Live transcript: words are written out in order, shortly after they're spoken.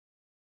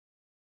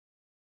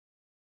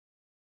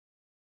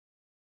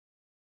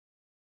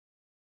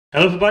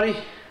Hello everybody,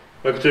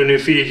 welcome to a new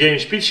video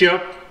James Speed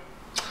Shop.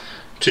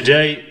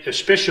 Today a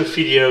special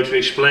video to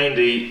explain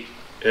the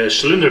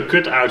cylinder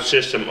cutout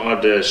system or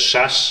the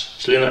ZAS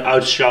cylinder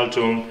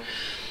Ausschaltung.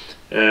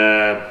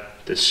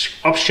 That's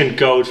option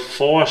code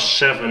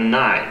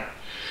 479.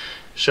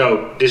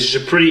 So this is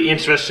a pretty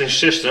interesting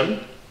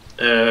system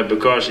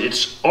because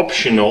it's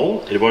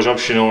optional. It was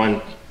optional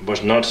and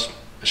was not,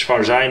 as far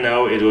as I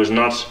know, it was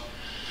not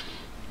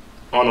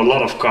on a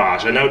lot of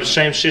cars. I know the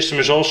same system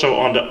is also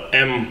on the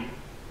M113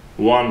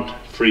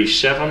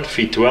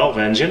 V12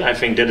 engine. I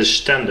think that is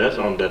standard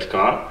on that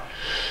car.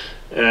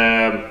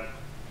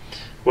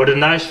 What the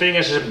nice thing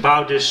is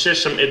about this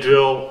system, it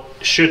will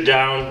shut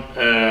down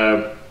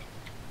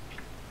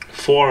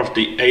 4 of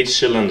the 8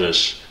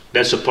 cylinders.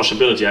 That's a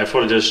possibility. I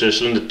thought it was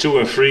cylinder 2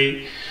 and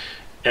 3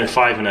 and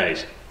 5 and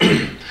 8.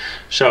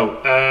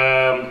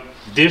 So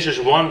this is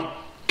one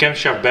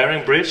camshaft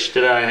bearing bridge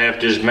that I have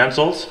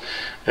dismantled.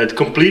 The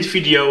complete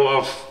video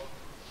of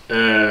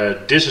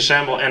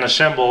disassemble and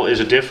assemble is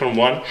a different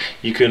one.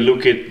 You can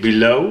look it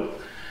below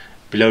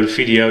the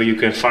video. You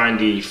can find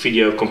the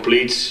video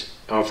complete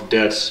of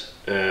that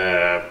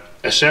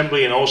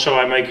assembly, and also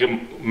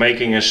I'm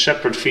making a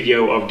separate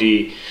video of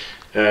the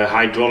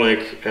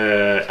hydraulic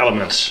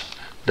elements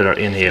that are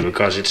in here,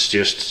 because it's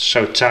just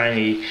so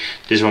tiny.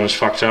 This one is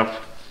fucked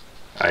up.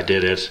 I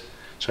did it,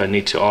 so I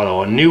need to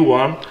order a new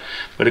one,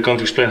 but I'm going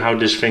to explain how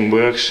this thing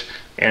works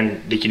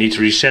and that you need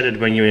to reset it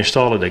when you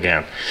install it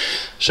again.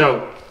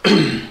 So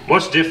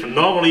what's different?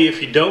 Normally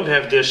if you don't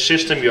have this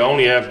system, you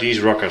only have these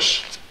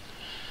rockers.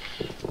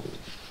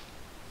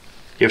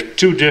 You have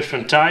 2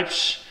 different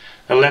types,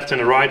 a left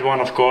and a right one,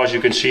 of course.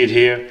 You can see it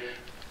here,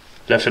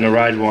 left and a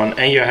right one,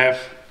 and you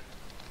have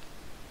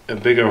a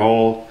bigger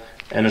hole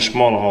and a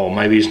smaller hole.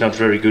 Maybe it's not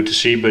very good to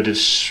see, but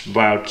it's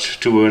about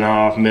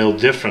 2.5 mil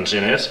difference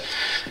in it.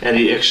 And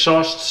the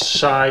exhaust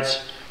side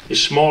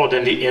is smaller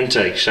than the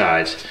intake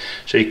side.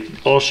 So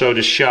also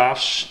the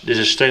shafts, this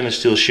is stainless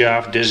steel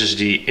shaft, this is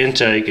the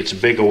intake, it's a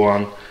bigger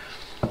one,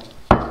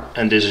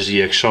 and this is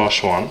the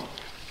exhaust one,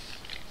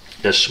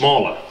 that's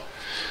smaller.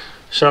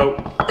 So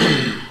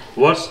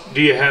what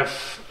do you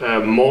have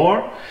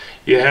more?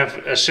 You have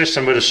a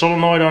system with a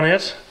solenoid on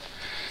it.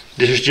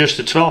 This is just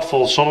a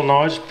 12-volt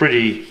solenoid. It's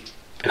pretty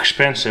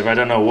expensive, I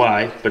don't know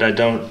why, but I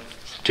don't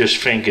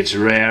just think it's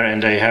rare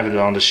and they have it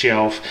on the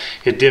shelf.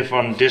 It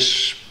different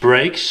disc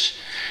brakes.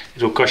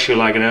 It will cost you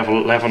like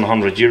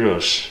 1100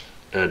 euros.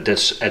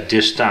 That's at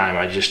this time.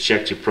 I just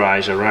checked the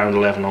price, around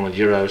 1100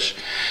 euros.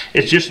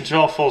 It's just a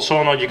 12-volt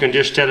solenoid. You can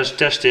just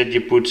test it.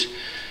 You put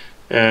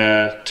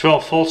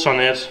 12 volts on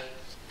it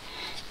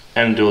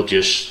and it will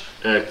just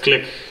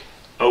click,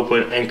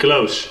 open and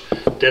close.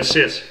 That's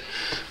it.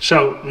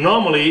 So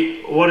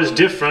normally what is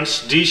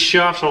different, these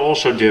shafts are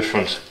also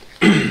different.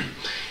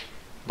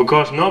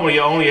 Because normally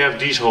you only have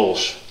these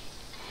holes.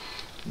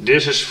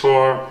 This is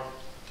for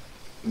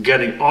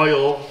getting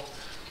oil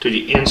to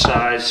the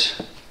inside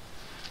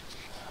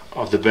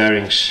of the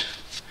bearings,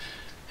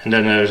 and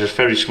then there's a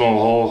very small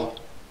hole.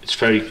 It's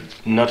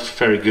not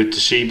very good to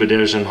see, but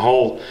there's a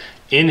hole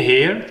in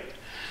here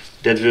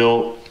that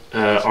will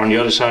on the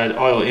other side,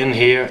 oil in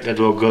here that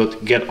will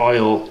get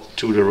oil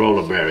to the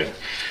roller bearing.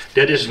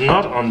 That is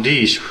not on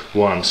these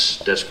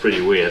ones. That's pretty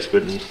weird,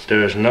 but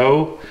there is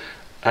no,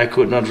 I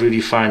could not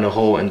really find a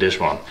hole in this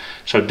one.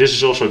 So this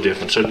is also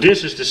different. So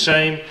this is the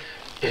same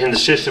in the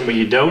system when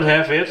you don't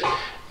have it.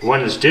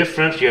 When it's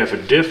different, you have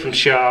a different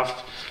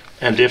shaft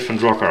and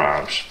different rocker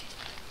arms.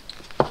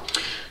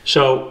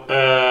 So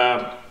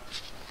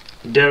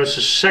there is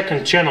a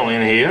second channel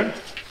in here,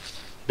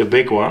 the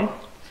big one,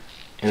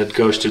 and it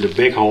goes to the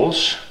big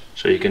holes.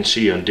 So you can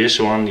see on this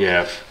one you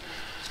have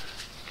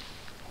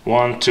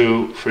 1,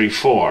 2, 3,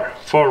 4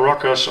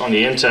 rockers on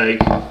the intake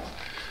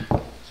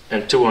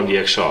and 2 on the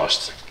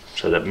exhaust.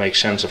 So that makes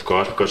sense, of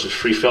course, because it's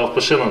 3 valve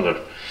per cylinder.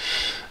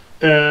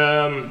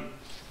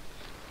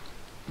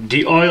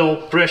 The oil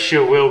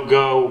pressure will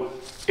go,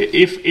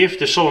 if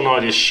the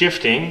solenoid is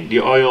shifting,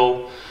 the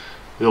oil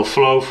will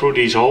flow through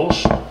these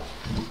holes,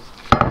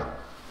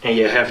 and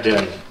you have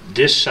then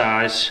this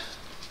side,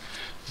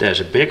 there's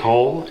a big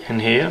hole in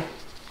here.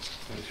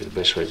 That's the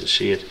best way to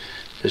see it.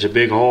 There's a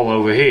big hole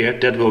over here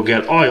that will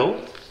get oil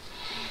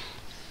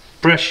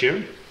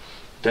pressure.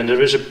 Then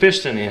there is a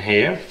piston in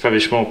here,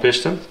 very small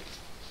piston,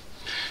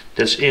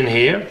 that's in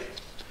here,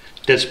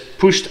 that's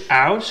pushed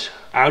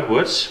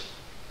outwards.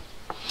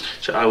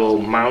 So I will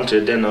mount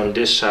it then on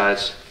this side.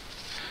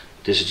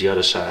 This is the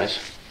other side.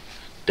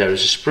 There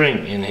is a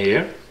spring in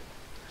here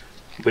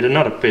with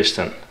another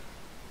piston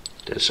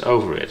that's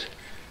over it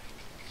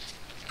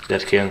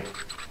that can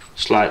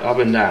slide up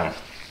and down.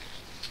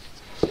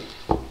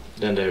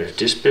 Then there is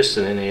this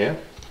piston in here.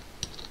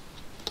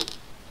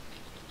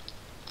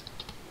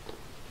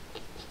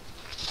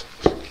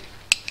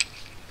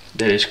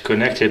 That is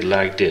connected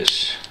like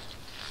this.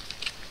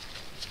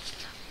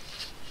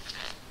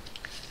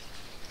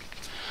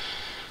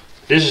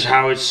 This is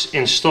how it's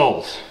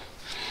installed.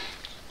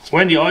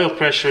 When the oil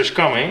pressure is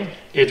coming,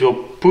 it will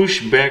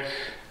push back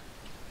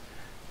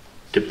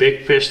the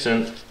big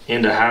piston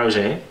in the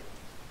housing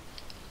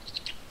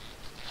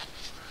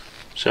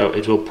So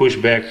it will push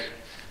back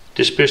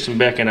this piston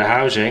back in the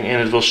housing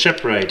and it will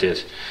separate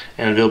it,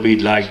 and it will be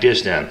like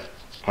this then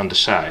on the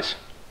side.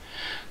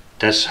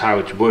 That's how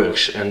it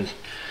works. And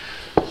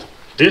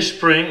this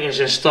spring is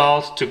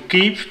installed to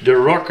keep the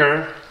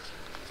rocker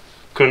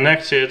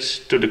connected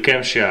to the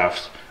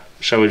camshaft,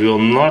 so it will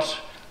not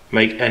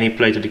make any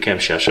play to the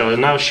camshaft. So I'll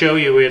now show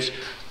you it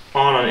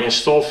on an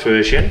installed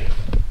version.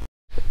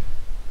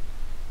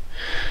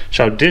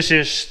 So this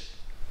is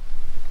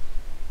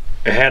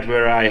a head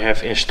where I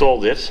have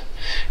installed it.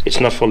 It's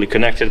not fully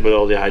connected, but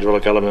all the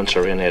hydraulic elements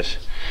are in it.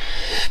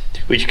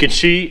 But you can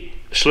see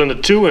cylinder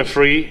 2 and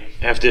 3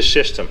 have this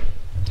system.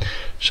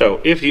 So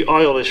if the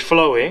oil is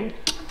flowing,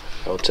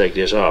 I'll take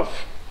this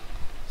off.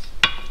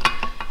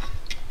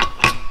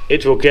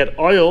 It will get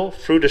oil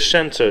through the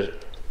center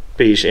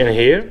piece in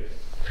here,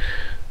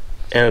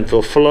 and it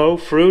will flow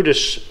through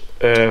this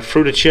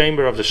through the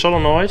chamber of the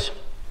solenoid,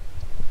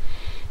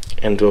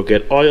 and it will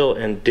get oil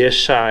in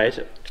this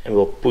side and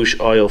will push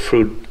oil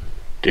through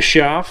the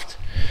shaft.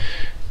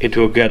 It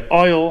will get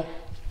oil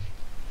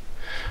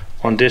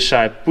on this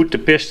side, put the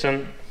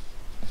piston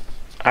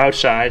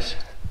outside,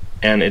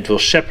 and it will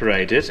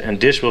separate it, and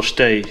this will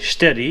stay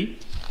steady,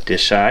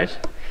 this side,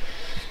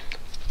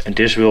 and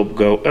this will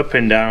go up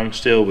and down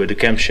still with the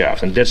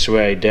camshaft. And that's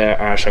why there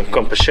are some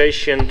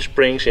compensation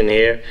springs in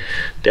here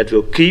that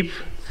will keep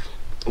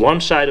one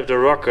side of the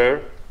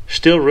rocker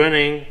still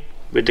running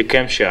with the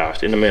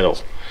camshaft in the middle.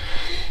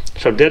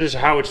 So that's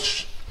how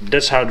it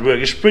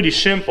works. It's pretty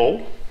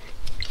simple,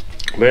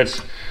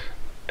 but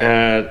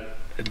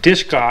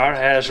this car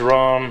has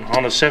run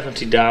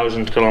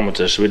 170,000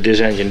 kilometers with this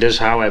engine. That's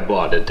how I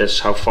bought it. That's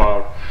how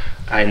far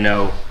I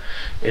know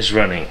it's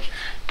running.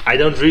 I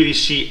don't really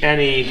see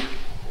any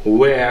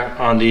wear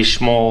on these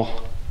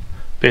small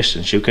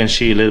pistons. You can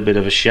see a little bit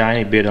of a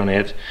shiny bit on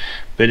it,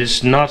 but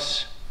it's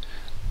not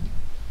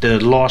the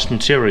lost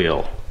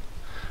material.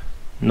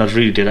 Not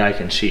really that I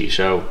can see.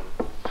 So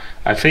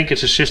I think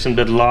it's a system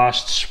that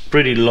lasts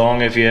pretty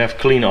long if you have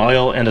clean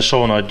oil and the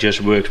solenoid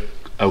just works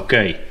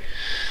okay.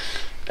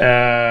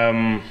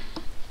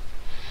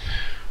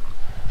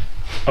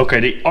 Okay,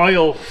 the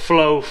oil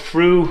flow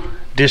through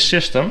this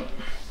system,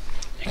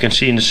 you can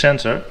see in the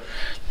center.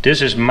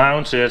 This is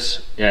mounted,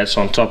 yeah, it's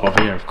on top of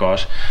here of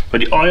course,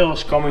 but the oil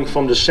is coming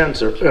from the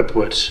center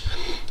upwards.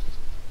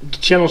 The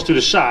channels to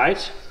the side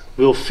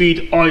will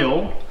feed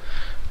oil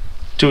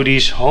to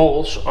these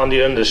holes on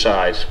the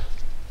underside,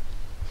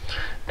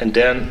 and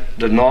then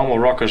the normal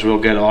rockers will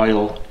get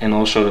oil, and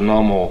also the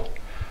normal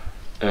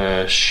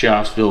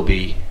shaft will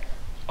be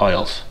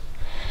oiled.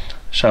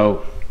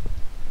 So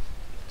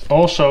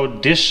also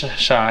this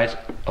side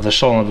of the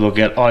solenoid will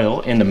get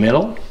oil in the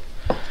middle,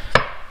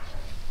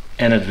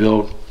 and it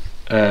will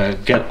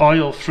get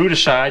oil through the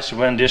sides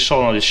when this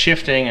solenoid is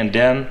shifting, and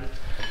then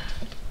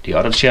the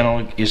other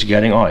channel is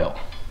getting oil.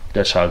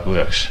 That's how it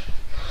works.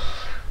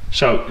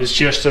 So it's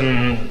just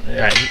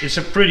it's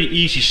a pretty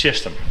easy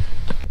system.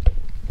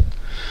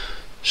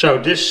 So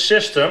this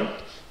system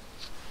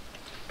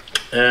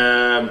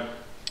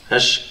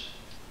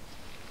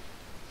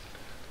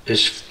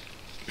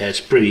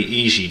it's pretty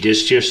easy.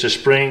 This is just a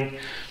spring,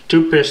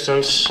 2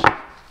 pistons,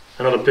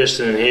 another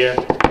piston in here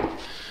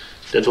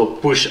that will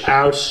push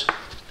out,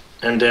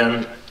 and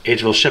then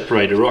it will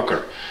separate the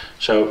rocker.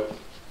 So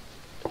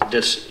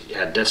that's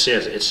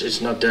it.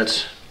 It's not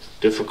that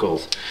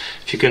difficult.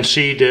 If you can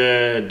see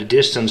the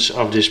distance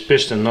of this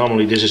piston,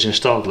 normally this is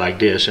installed like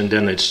this, and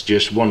then it's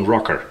just one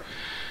rocker,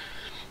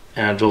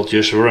 and it will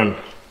just run.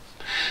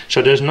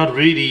 So there's not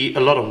really a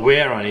lot of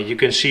wear on it. You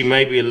can see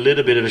maybe a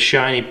little bit of a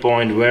shiny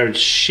point where it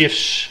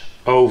shifts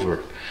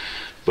over,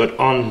 but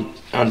on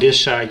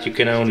this side you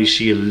can only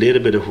see a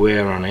little bit of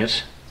wear on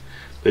it,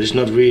 but it's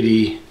not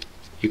really,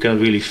 you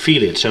cannot really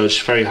feel it, so it's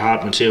very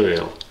hard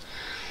material.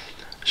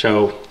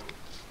 So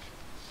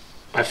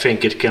I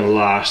think it can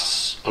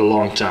last a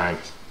long time.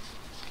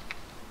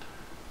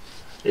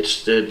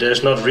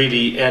 There's not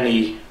really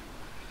any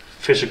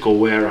physical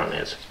wear on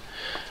it,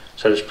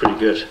 so that's pretty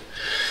good.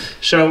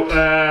 So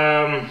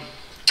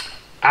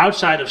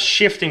outside of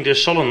shifting the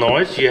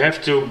solenoid, there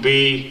have to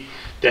be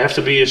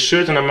a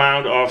certain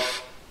amount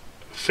of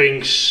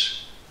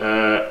things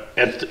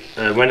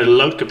when the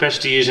load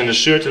capacity is in a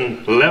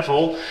certain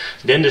level,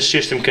 then the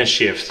system can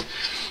shift.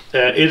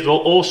 It will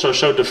also,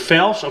 so the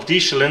valves of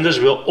these cylinders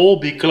will all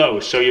be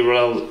closed, so you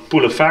will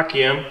pull a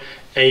vacuum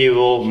and you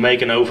will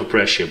make an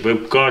overpressure.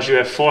 But because you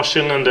have 4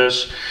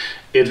 cylinders,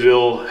 it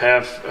will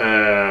have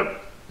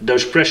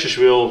those pressures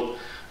will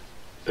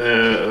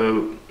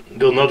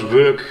not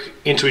work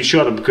into each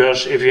other,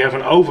 because if you have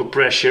an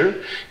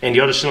overpressure and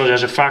the other cylinder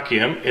has a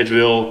vacuum, it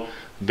will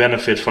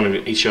benefit from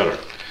each other.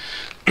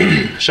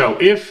 So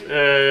if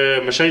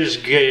Mercedes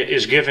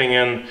is giving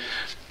an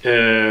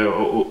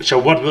so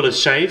what will it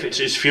save?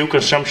 It's fuel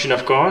consumption,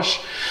 of course.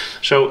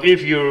 So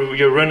if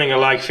you're running at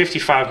like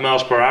 55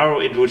 miles per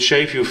hour, it would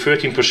save you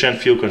 13%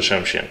 fuel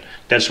consumption.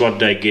 That's what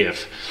they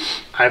give.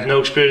 I have no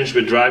experience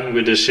with driving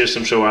with this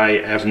system, so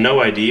I have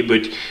no idea,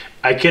 but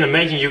I can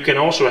imagine you can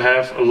also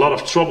have a lot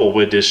of trouble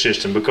with this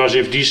system, because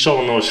if these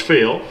solenoids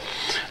fail,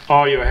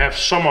 or you have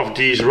some of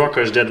these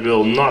rockers that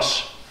will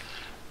not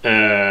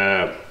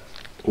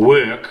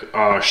work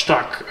or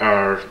stuck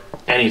or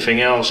anything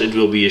else, it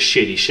will be a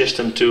shitty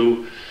system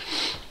to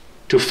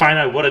find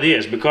out what it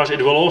is, because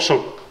it will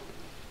also,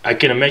 I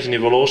can imagine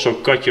it will also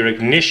cut your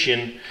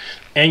ignition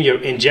and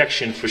your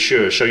injection for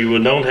sure, so you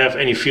will don't have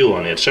any fuel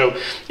on it. So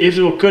if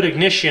it will cut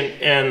ignition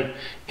and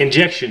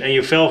injection and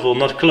your valve will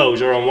not close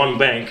or on one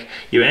bank,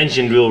 your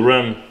engine will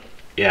run,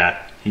 yeah,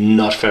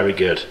 not very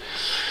good.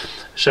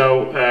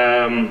 So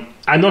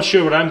I'm not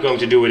sure what I'm going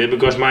to do with it,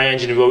 because my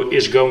engine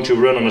is going to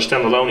run on a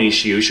standalone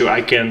ECU, so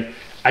I can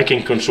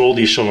control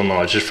these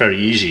solenoids. It's very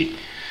easy,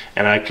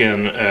 and I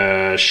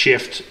can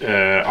shift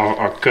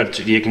or cut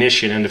the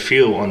ignition and the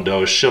fuel on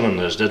those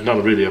cylinders. That's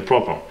not really a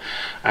problem.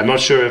 I'm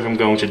not sure if I'm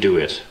going to do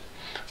it.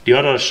 The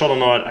other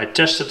solenoid, I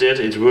tested it,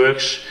 it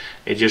works.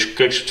 It just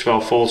kicks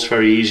 12 volts,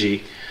 very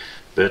easy.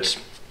 But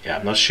yeah,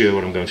 I'm not sure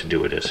what I'm going to do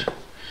with it.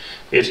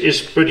 It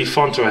is pretty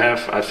fun to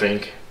have, I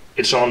think.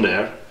 It's on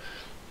there,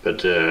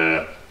 but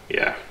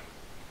yeah.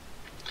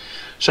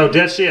 So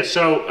that's it.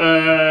 So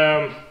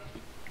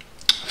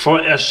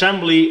for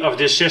assembly of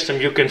this system,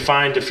 you can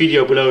find the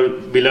video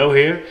below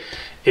here.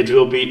 It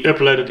will be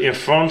uploaded in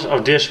front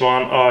of this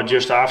one or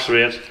just after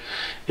it.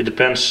 It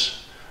depends.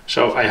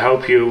 So I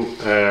hope you,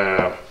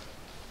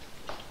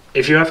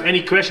 if you have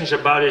any questions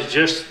about it,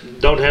 just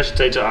don't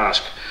hesitate to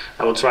ask.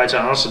 I will try to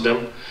answer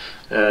them.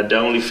 The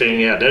only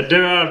thing, yeah,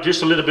 there are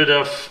just a little bit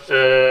of,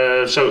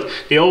 so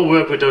they all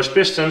work with those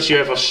pistons. You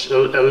have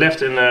a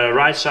left and a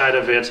right side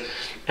of it,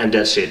 and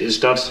that's it.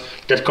 It's not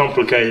that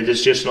complicated.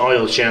 It's just an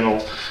oil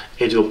channel.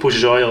 It will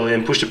push the oil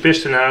in, push the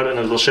piston out, and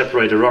it will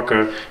separate the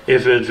rocker.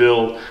 If it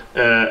will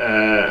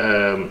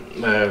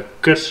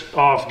cut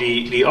off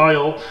the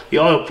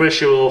oil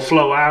pressure will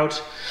flow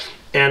out,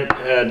 and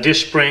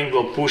this spring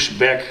will push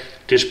back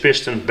this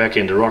piston back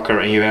in the rocker,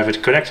 and you have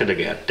it connected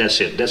again.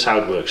 That's it. That's how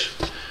it works.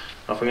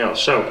 Nothing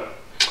else. So,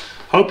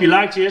 hope you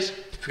liked it.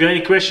 If you got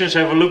any questions,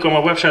 have a look on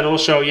my website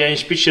also,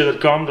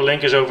 janspeedshield.com. The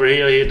link is over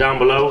here down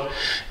below.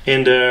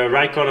 In the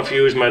right corner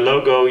view is my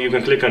logo. You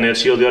can click on it,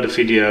 see all the other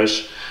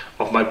videos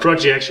of my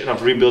projects and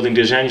of rebuilding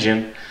this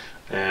engine.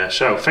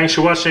 So, thanks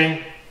for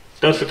watching.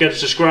 Don't forget to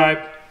subscribe,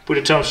 put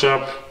a thumbs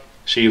up.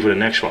 See you for the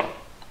next one.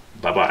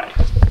 Bye bye.